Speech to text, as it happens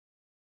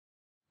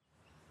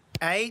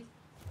8,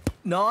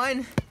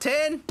 9,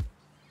 10.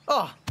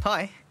 Oh,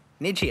 hi,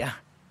 Nidge here.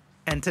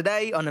 And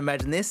today on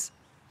Imagine This,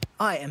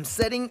 I am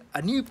setting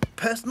a new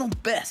personal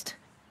best.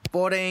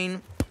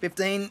 14,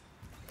 15.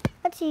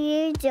 What are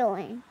you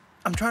doing?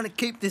 I'm trying to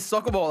keep this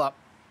soccer ball up.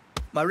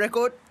 My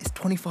record is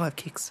 25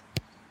 kicks.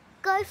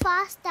 Go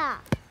faster.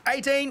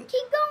 18.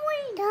 Keep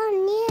going.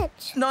 Go,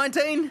 Nitch.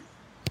 19.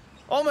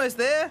 Almost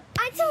there.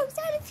 I'm so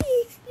excited for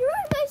you. You're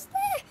almost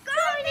there. Go,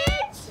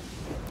 Nitch.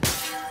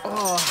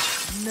 Oh,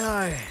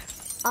 no.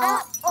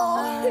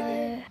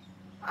 Uh-oh.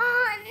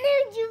 Oh,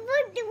 Nitch, you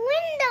broke the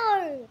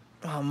window.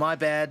 Oh, my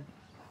bad.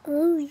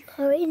 Oh,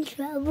 you're in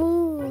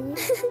trouble.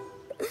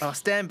 Oh,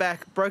 stand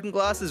back. Broken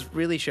glass is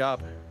really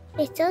sharp.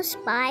 It's so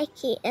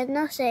spiky, and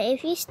also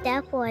if you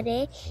step on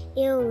it,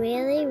 it'll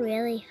really,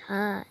 really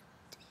hurt.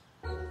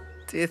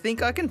 Do you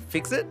think I can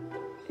fix it?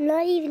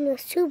 Not even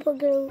with super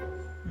glue.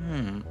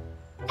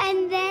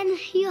 And then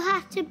you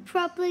have to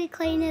properly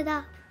clean it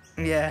up.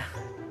 Yeah.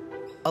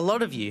 A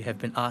lot of you have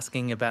been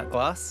asking about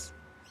glass.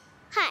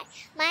 Hi,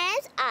 my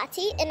name's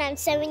Artie and I'm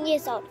 7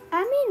 years old.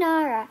 I'm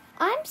Inara.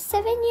 I'm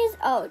 7 years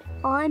old.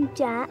 I'm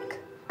Jack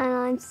and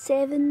I'm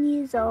 7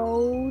 years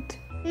old.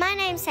 My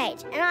name's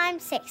Sage and I'm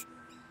 6.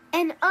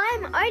 And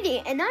I'm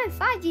Odie and I'm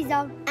 5 years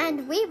old.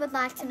 And we would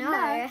like to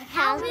know,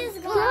 how is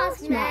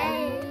glass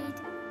made?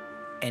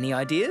 Any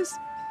ideas?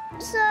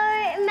 So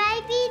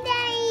maybe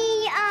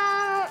they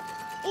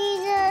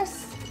use a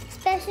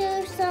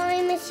special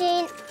sewing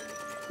machine.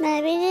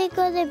 Maybe they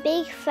got a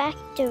big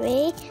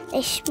factory.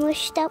 They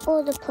smushed up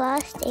all the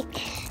plastic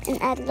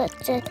and add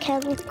lots of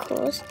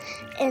chemicals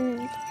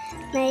and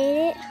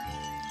made it.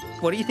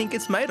 What do you think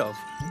it's made of?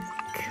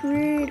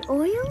 Crude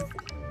oil?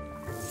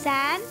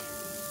 Sand?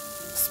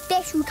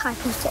 Special type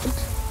of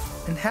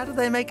sand. And how do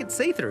they make it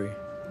see-through?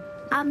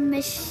 A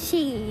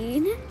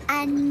machine,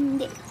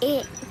 and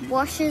it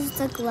washes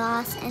the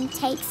glass and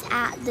takes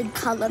out the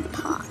coloured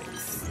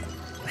parts.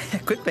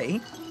 Could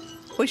be.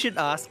 We should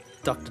ask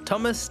Dr.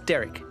 Thomas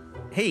Derrick.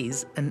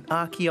 He's an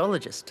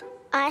archaeologist.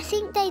 I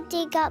think they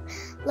dig up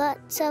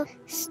lots of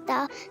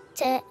stuff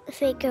to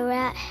figure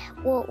out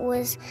what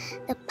was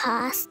the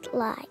past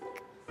like.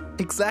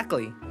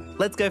 Exactly.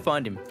 Let's go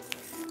find him.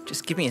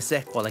 Just give me a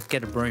sec while I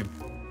get a broom.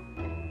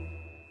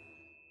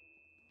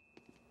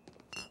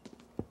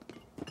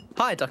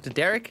 Hi, Dr.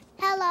 Derrick.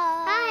 Hello.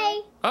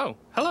 Hi. Oh,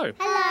 hello.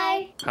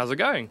 Hello. How's it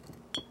going?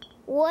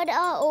 What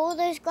are all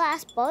those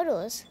glass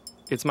bottles?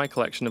 It's my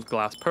collection of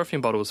glass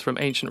perfume bottles from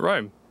ancient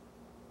Rome.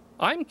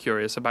 I'm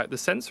curious about the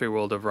sensory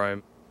world of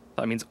Rome.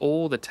 That means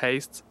all the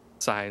tastes,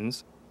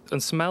 sounds,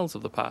 and smells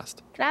of the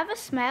past. Can I have a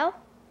smell?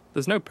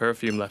 There's no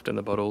perfume left in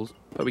the bottles,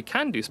 but we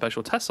can do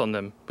special tests on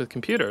them with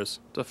computers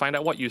to find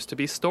out what used to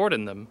be stored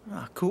in them.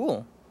 Ah,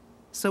 cool.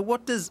 So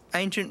what does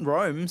ancient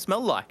Rome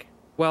smell like?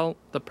 Well,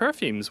 the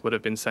perfumes would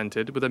have been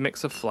scented with a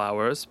mix of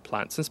flowers,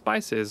 plants, and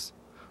spices.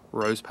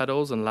 Rose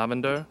petals and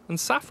lavender and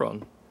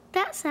saffron.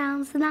 That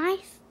sounds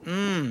nice.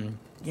 Yum.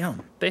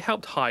 They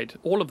helped hide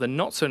all of the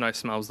not-so-nice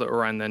smells that were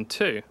around then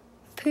too.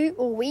 Poo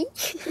or wee?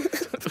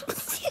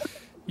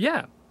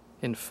 Yeah,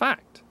 in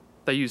fact,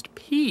 they used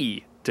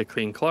pee to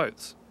clean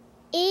clothes.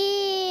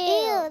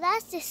 Ew,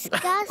 that's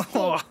disgusting.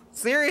 Oh,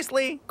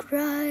 seriously?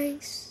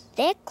 Gross.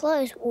 Their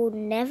clothes will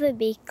never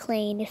be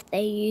clean if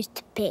they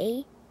used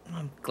pee.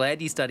 I'm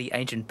glad you study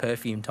ancient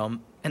perfume,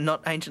 Tom, and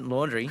not ancient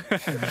laundry.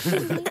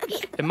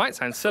 It might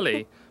sound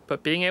silly,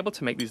 but being able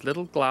to make these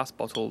little glass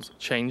bottles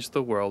changed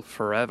the world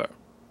forever.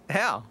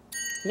 How?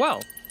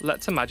 Well,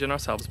 let's imagine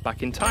ourselves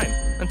back in time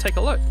and take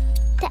a look.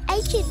 The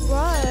ancient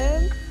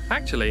Rome.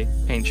 Actually,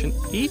 ancient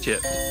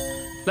Egypt.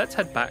 Let's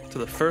head back to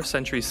the 1st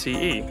century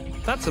CE.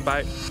 That's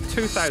about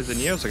 2,000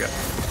 years ago.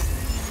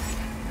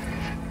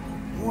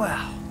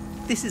 Wow,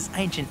 this is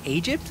ancient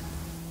Egypt?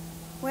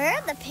 Where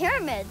are the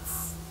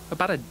pyramids?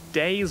 About a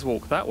day's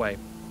walk that way.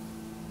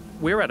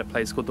 We're at a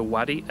place called the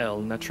Wadi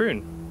El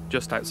Natrun,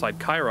 just outside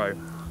Cairo.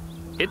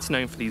 It's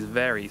known for these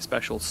very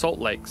special salt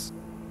lakes.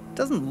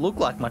 Doesn't look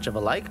like much of a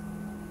lake.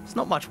 It's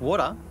not much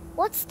water.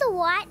 What's the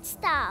white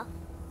stuff?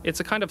 It's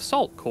a kind of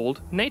salt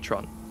called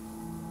natron.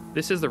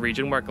 This is the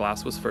region where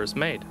glass was first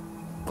made.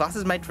 Glass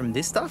is made from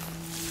this stuff?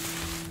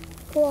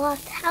 What?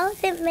 How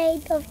is it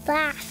made of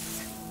that?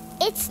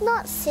 It's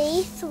not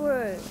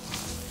see-through.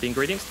 The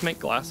ingredients to make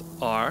glass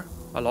are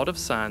a lot of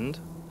sand,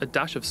 a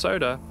dash of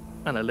soda,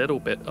 and a little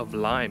bit of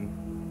lime.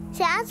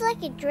 Sounds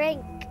like a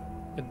drink.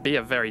 It'd be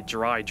a very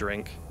dry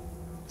drink.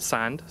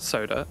 Sand,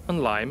 soda,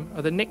 and lime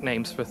are the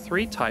nicknames for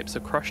 3 types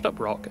of crushed up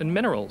rock and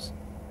minerals.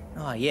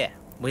 Oh, yeah.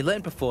 We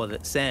learned before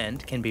that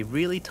sand can be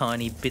really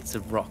tiny bits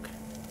of rock.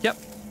 Yep.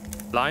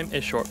 Lime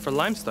is short for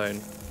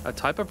limestone, a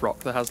type of rock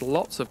that has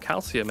lots of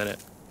calcium in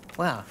it.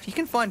 Wow, you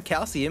can find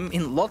calcium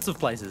in lots of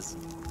places.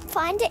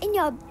 Find it in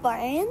your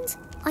bones,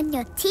 on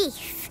your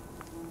teeth.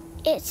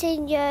 It's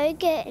in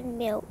yogurt and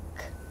milk.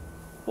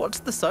 What's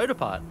the soda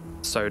part?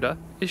 Soda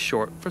is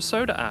short for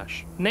soda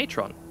ash,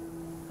 natron.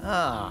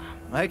 Ah,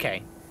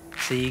 okay.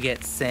 So you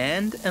get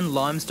sand and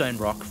limestone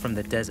rock from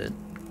the desert,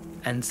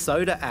 and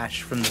soda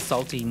ash from the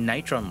salty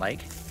natron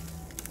lake.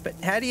 But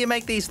how do you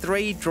make these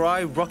 3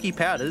 dry, rocky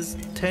powders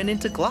turn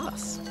into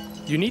glass?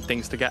 You need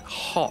things to get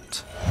hot.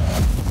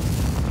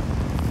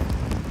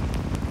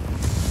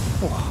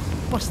 Whoa,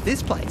 what's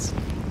this place?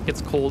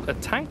 It's called a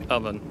tank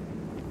oven.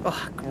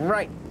 Oh,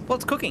 great.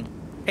 What's cooking?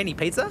 Any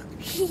pizza?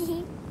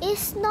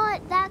 It's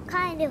not that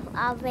kind of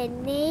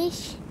oven,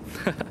 Nish.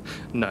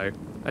 No,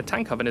 a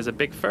tank oven is a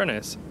big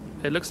furnace.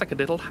 It looks like a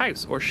little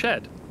house or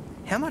shed.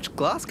 How much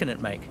glass can it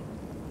make?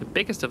 The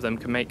biggest of them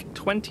can make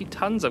 20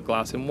 tons of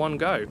glass in one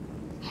go.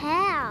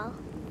 How?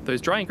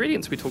 Those dry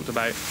ingredients we talked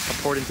about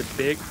are poured into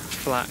big,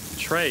 flat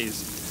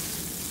trays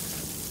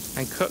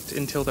and cooked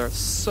until they're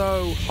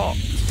so hot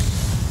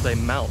they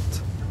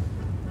melt.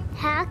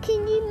 How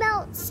can you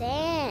melt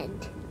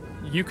sand?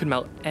 You can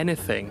melt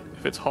anything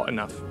if it's hot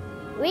enough.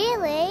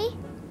 Really?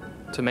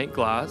 To make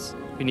glass,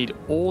 you need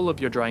all of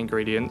your dry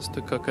ingredients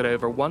to cook at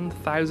over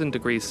 1,000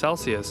 degrees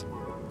Celsius.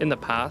 In the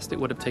past, it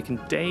would have taken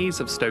days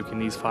of stoking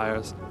these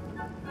fires.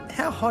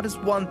 How hot is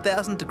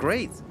 1,000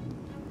 degrees?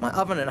 My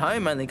oven at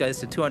home only goes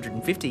to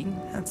 250.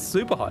 That's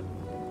super hot.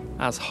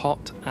 As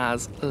hot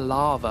as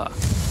lava.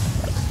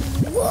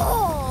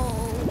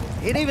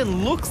 Whoa! It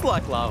even looks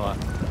like lava.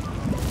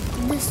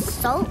 The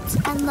salt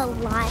and the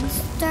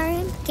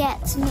limestone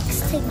gets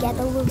mixed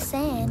together with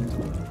sand.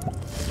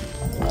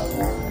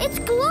 It's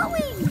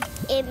glowing!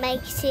 It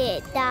makes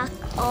it dark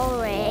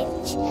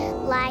orange,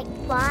 like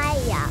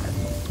fire.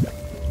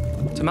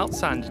 To melt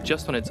sand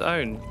just on its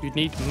own, you'd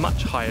need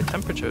much higher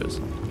temperatures.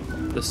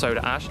 The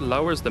soda ash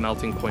lowers the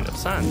melting point of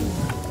sand.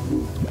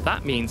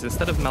 That means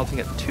instead of melting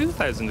at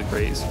 2,000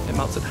 degrees, it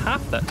melts at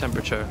half that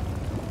temperature,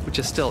 which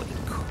is still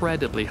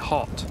incredibly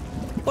hot.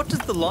 What does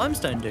the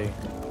limestone do?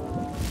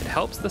 It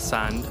helps the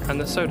sand and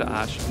the soda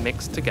ash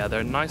mix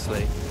together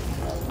nicely.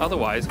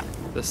 Otherwise,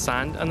 the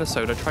sand and the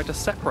soda try to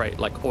separate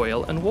like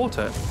oil and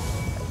water.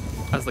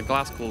 As the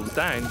glass cools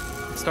down,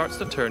 it starts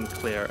to turn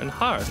clear and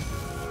hard.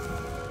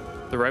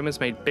 The Romans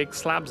made big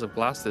slabs of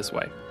glass this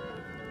way.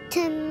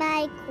 To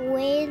make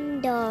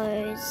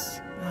windows.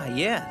 Ah,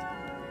 yeah.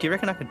 Do you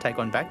reckon I could take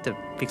one back to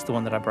fix the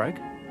one that I broke?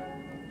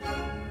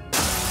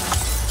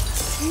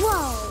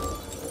 Whoa!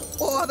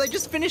 Oh, they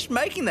just finished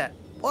making that.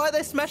 Why are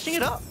they smashing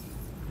it up?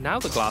 Now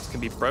the glass can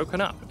be broken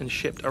up and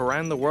shipped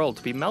around the world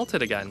to be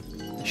melted again,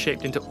 and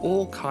shaped into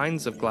all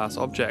kinds of glass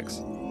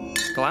objects.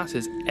 Glass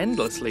is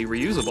endlessly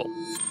reusable.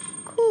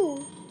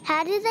 Cool.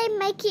 How do they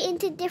make it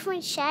into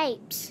different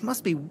shapes?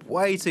 Must be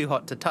way too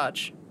hot to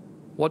touch.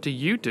 What do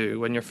you do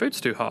when your food's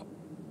too hot?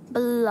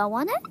 Blow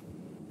on it?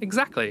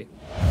 Exactly.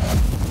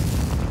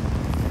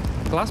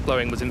 Glass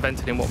blowing was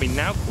invented in what we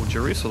now call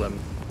Jerusalem.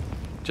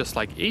 Just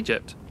like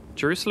Egypt,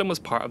 Jerusalem was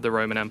part of the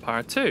Roman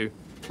Empire too,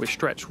 which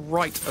stretched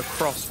right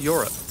across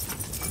Europe.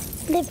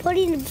 They're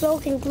putting the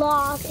broken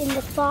glass in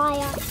the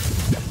fire.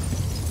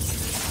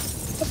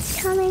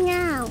 It's coming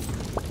out.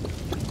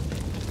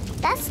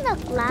 That's not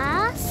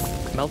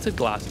glass. Melted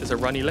glass is a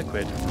runny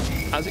liquid.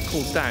 As it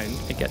cools down,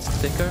 it gets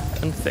thicker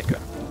and thicker.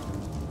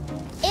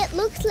 It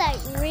looks like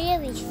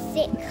really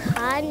thick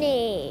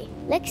honey.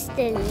 Looks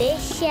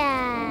delicious.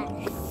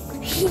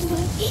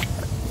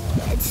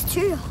 It's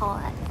too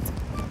hot.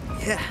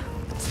 Yeah,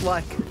 it's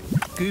like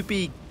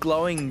goopy,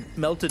 glowing,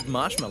 melted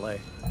marshmallow.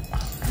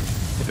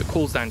 If it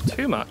cools down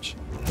too much,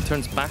 it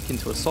turns back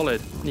into a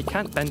solid and you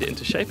can't bend it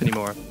into shape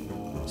anymore.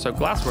 So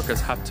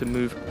glassworkers have to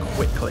move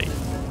quickly.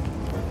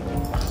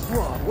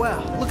 Whoa,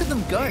 wow, look at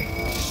them go.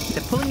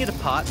 They're pulling it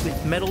apart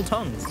with metal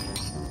tongs.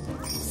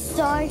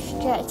 So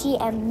stretchy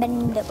and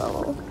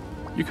bendable.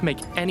 You can make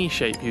any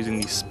shape using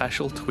these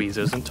special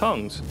tweezers and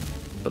tongs.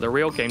 But the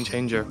real game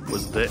changer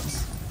was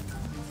this.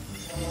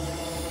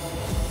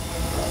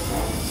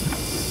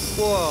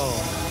 Whoa,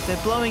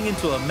 they're blowing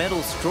into a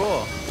metal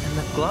straw and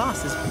the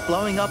glass is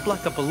blowing up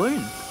like a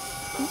balloon.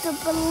 The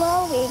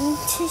blowing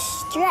to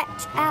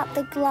stretch out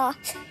the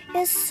glass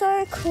is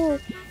so cool.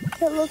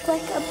 It looked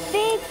like a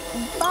big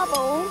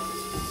bubble.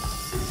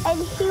 And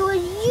he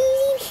was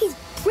using his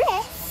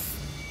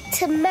breath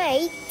to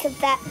make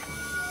that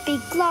big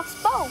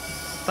glass bowl.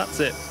 That's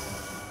it.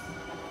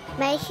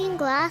 Making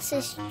glass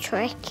is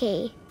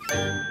tricky.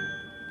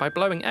 By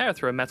blowing air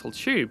through a metal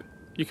tube,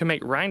 you can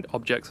make round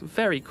objects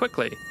very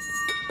quickly.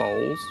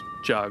 Bowls,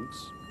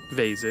 jugs,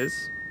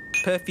 vases.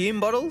 Perfume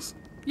bottles?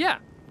 Yeah.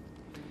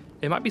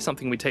 It might be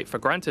something we take for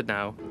granted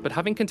now, but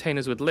having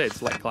containers with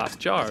lids like glass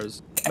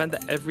jars meant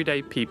that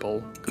everyday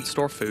people could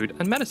store food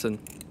and medicine.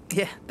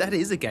 Yeah, that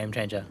is a game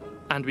changer.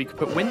 And we could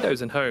put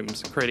windows in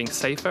homes, creating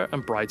safer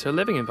and brighter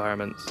living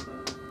environments.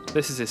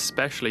 This is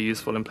especially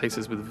useful in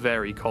places with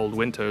very cold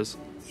winters.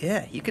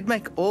 Yeah, you could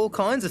make all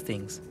kinds of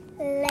things.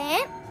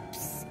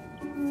 Lamps,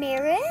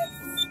 mirrors,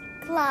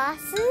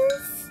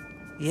 glasses.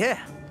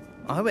 Yeah,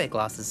 I wear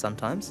glasses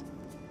sometimes.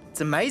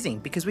 It's amazing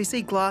because we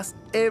see glass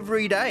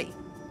every day.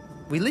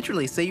 We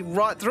literally see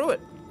right through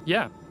it.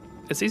 Yeah,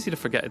 it's easy to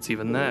forget it's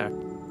even there.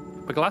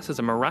 But glass is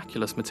a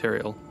miraculous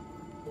material.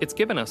 It's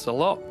given us a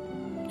lot,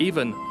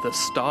 even the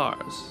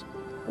stars.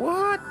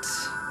 What?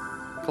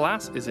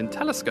 Glass is in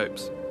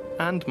telescopes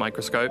and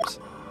microscopes,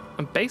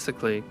 and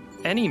basically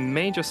any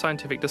major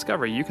scientific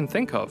discovery you can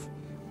think of.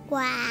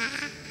 Wow.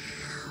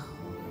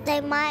 They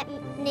might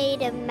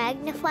need a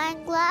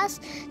magnifying glass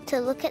to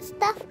look at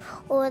stuff,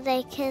 or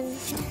they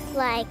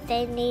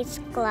need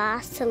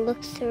glass to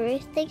look through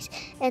things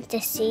and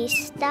to see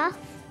stuff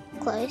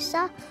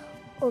closer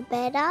or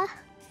better.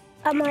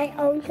 On my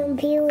own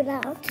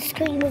computer, the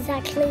screen is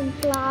actually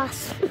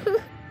glass.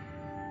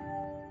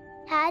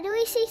 How do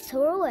we see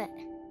through it?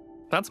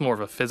 That's more of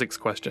a physics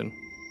question.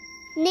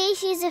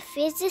 Nish is a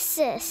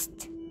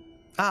physicist.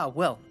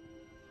 Well,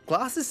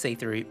 glass is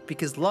see-through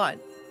because light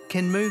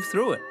can move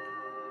through it.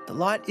 The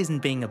light isn't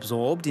being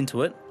absorbed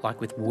into it, like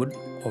with wood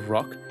or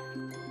rock.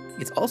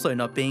 It's also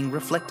not being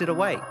reflected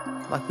away,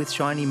 like with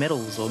shiny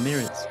metals or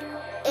mirrors.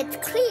 It's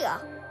clear.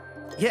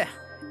 Yeah,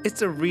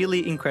 it's a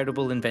really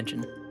incredible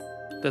invention.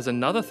 There's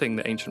another thing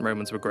the ancient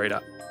Romans were great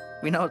at.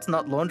 We know it's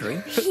not laundry.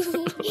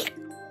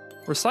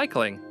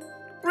 Recycling.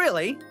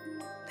 Really?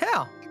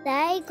 How?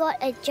 They got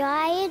a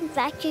giant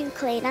vacuum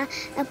cleaner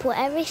and put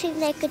everything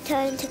they could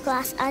turn into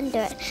glass under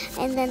it,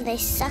 and then they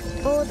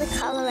sucked all the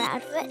colour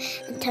out of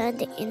it and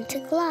turned it into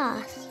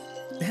glass.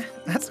 Yeah,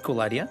 that's a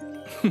cool idea.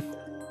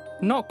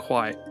 Not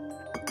quite.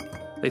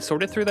 They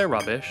sorted through their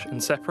rubbish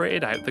and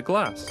separated out the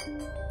glass.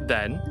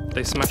 Then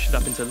they smashed it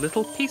up into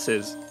little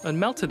pieces and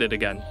melted it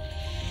again.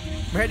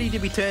 Ready to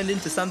be turned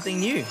into something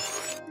new.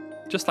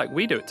 Just like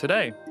we do it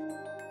today.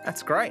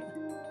 That's great.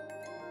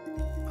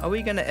 Are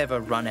we going to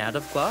ever run out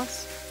of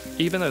glass?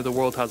 Even though the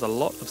world has a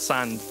lot of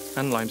sand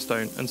and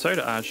limestone and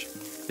soda ash,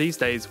 these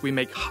days we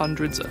make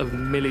hundreds of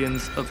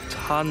millions of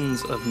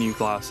tons of new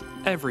glass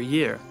every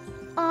year.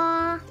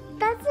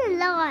 That's a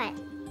lot.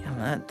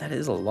 Yeah, that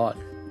is a lot.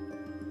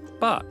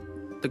 But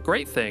the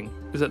great thing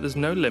is that there's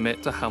no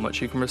limit to how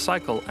much you can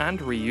recycle and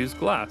reuse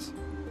glass.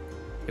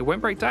 It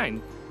won't break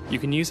down. You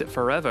can use it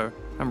forever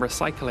and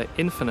recycle it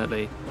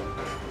infinitely.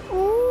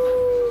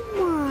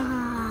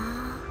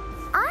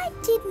 I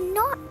did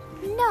not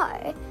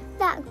know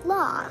that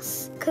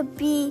glass could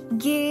be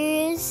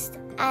used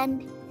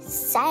and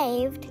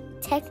saved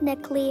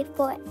technically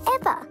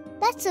forever.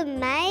 That's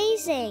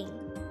amazing.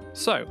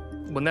 So,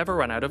 we'll never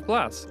run out of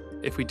glass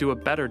if we do a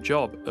better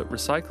job at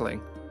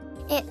recycling.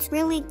 It's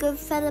really good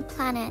for the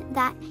planet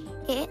that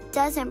it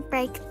doesn't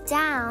break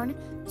down.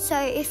 So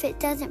if it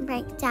doesn't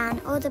break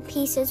down, all the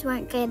pieces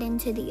won't get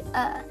into the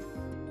earth.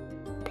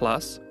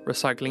 Plus,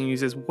 recycling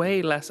uses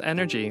way less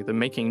energy than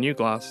making new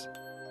glass.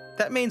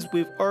 That means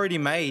we've already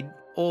made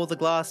all the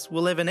glass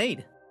we'll ever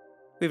need.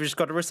 We've just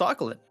got to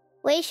recycle it.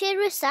 We should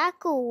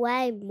recycle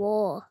way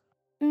more.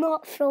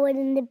 Not throw it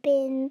in the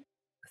bin.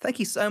 Thank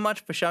you so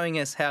much for showing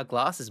us how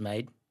glass is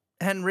made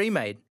and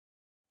remade.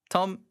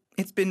 Tom,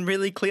 it's been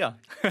really clear.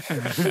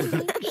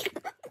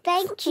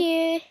 Thank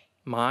you.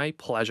 My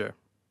pleasure.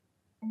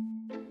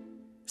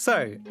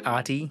 So,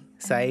 Artie,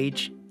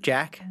 Sage,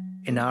 Jack,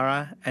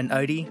 Inara and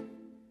Odie,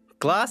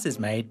 glass is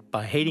made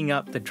by heating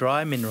up the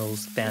dry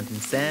minerals found in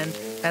sand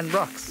and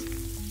rocks.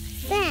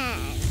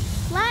 Sand,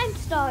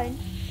 limestone,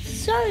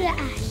 soda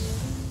ash.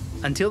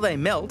 Until they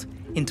melt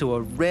into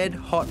a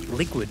red-hot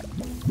liquid.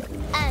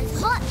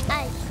 As hot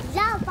as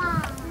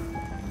lava.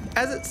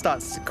 As it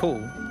starts to cool,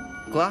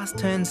 glass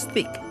turns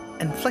thick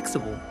and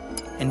flexible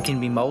and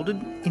can be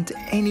moulded into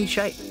any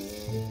shape.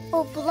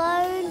 Or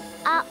blown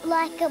up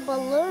like a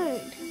balloon.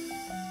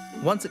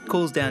 Once it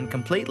cools down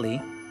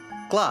completely,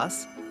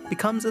 glass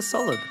becomes a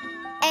solid.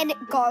 And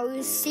it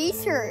goes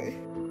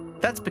see-through.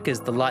 That's because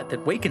the light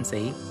that we can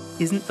see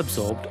isn't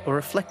absorbed or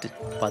reflected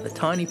by the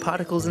tiny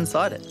particles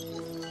inside it.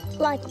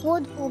 Like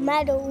wood or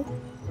metal.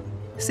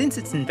 Since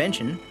its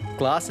invention,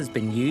 glass has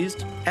been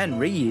used and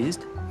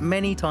reused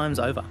many times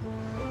over.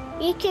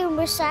 You can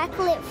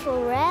recycle it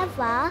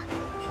forever.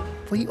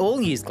 We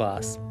all use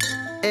glass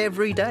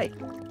every day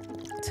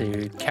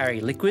to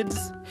carry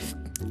liquids,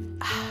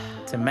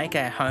 to make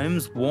our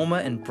homes warmer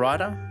and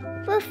brighter,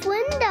 With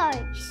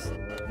windows.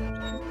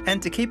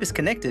 and to keep us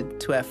connected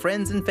to our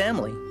friends and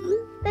family.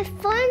 With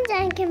phones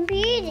and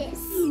computers.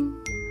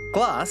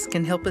 Glass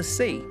can help us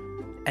see,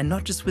 and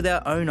not just with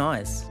our own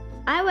eyes.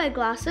 I wear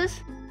glasses.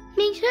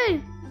 Me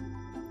too.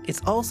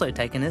 It's also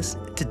taken us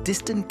to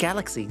distant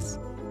galaxies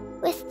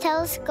With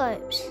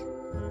telescopes.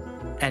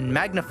 and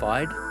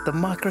magnified the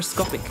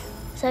microscopic.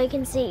 So you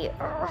can see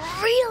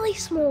really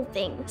small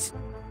things.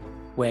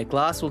 Where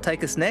glass will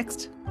take us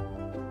next,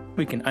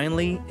 we can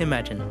only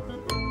imagine.